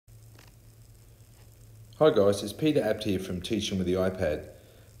Hi guys, it's Peter Apt here from Teaching with the iPad.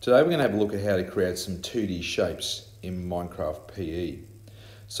 Today we're going to have a look at how to create some 2D shapes in Minecraft PE.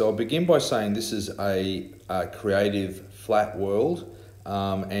 So I'll begin by saying this is a creative flat world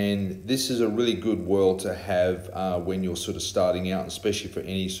and this is a really good world to have when you're sort of starting out, especially for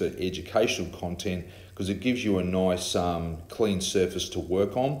any sort of educational content, because it gives you a nice clean surface to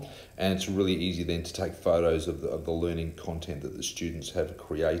work on, and it's really easy then to take photos of the learning content that the students have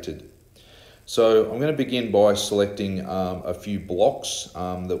created. So I'm going to begin by selecting a few blocks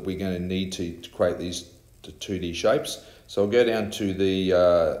that we're going to need to create these 2D shapes. So I'll go down to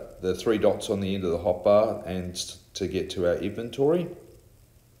the three dots on the end of the hotbar and to get to our inventory.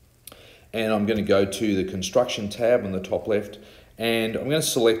 And I'm going to go to the construction tab on the top left, and I'm going to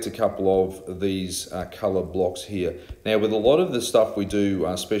select a couple of these color blocks here. Now, with a lot of the stuff we do,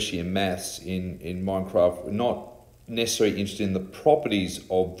 especially in maths in Minecraft, we're not necessarily interested in the properties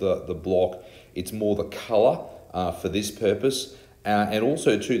of the block. It's more the color for this purpose, and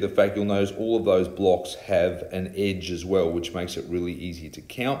also too the fact you'll notice all of those blocks have an edge as well, which makes it really easy to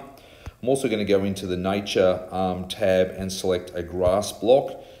count. I'm also going to go into the nature tab and select a grass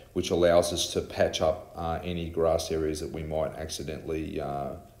block, which allows us to patch up any grass areas that we might accidentally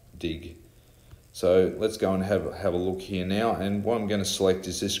dig. So let's go and have a look here now, and what I'm going to select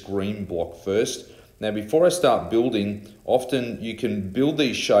is this green block first. Now, before I start building, often you can build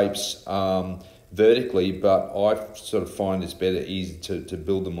these shapes vertically, but I sort of find it's easy to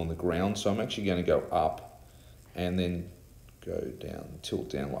build them on the ground. So I'm actually going to go up and then go down,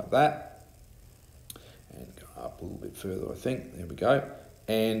 tilt down like that, and go up a little bit further, I think. There we go.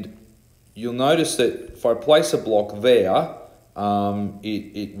 And you'll notice that if I place a block there,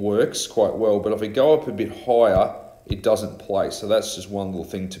 it works quite well, but if I go up a bit higher, it doesn't place. So that's just one little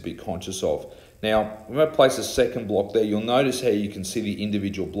thing to be conscious of. Now, when I place a second block there, you'll notice how you can see the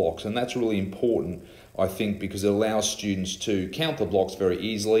individual blocks, and that's really important, I think, because it allows students to count the blocks very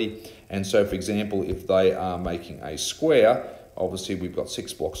easily. And so, for example, if they are making a square, obviously we've got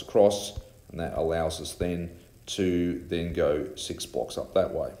 6 blocks across, and that allows us then to go 6 blocks up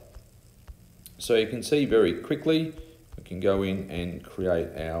that way. So you can see very quickly, we can go in and create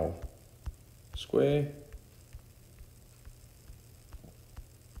our square.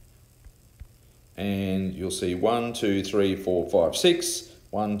 And you'll see 1, 2, 3, 4, 5, 6.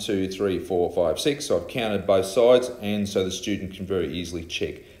 1, 2, 3, 4, 5, 6. So I've counted both sides, and so the student can very easily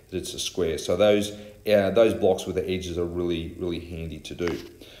check that it's a square. So those blocks with the edges are really, really handy to do.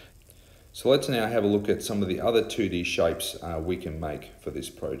 So let's now have a look at some of the other 2D shapes we can make for this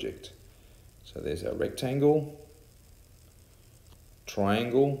project. So there's our rectangle,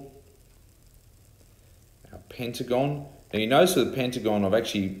 triangle, our pentagon. Now you notice with the pentagon I've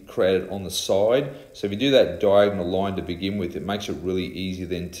actually created on the side, so if you do that diagonal line to begin with, it makes it really easy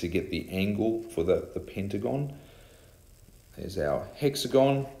then to get the angle for the pentagon. There's our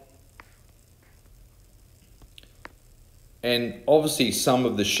hexagon. And obviously some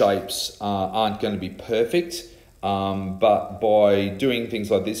of the shapes aren't going to be perfect, but by doing things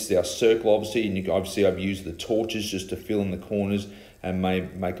like this, our circle obviously, and obviously I've used the torches just to fill in the corners and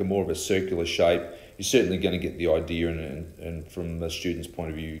make a more of a circular shape. You're certainly going to get the idea, and from the student's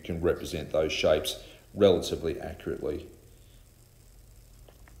point of view, you can represent those shapes relatively accurately.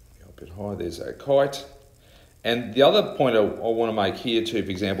 Go a bit high, there's our kite. And the other point I want to make here too,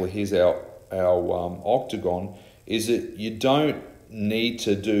 for example, here's our octagon, is that you don't need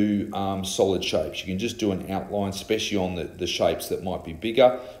to do solid shapes. You can just do an outline, especially on the shapes that might be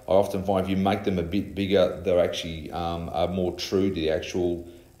bigger. I often find if you make them a bit bigger, they're actually are more true to the actual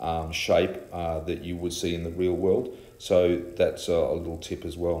shape that you would see in the real world. So that's a little tip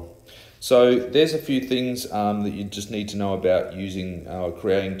as well. So there's a few things that you just need to know about using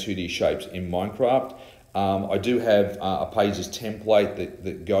creating 2D shapes in Minecraft. I do have a Pages template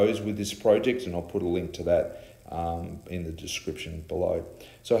that goes with this project, and I'll put a link to that in the description below.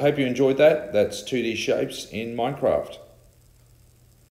 So I hope you enjoyed that. That's 2D shapes in Minecraft.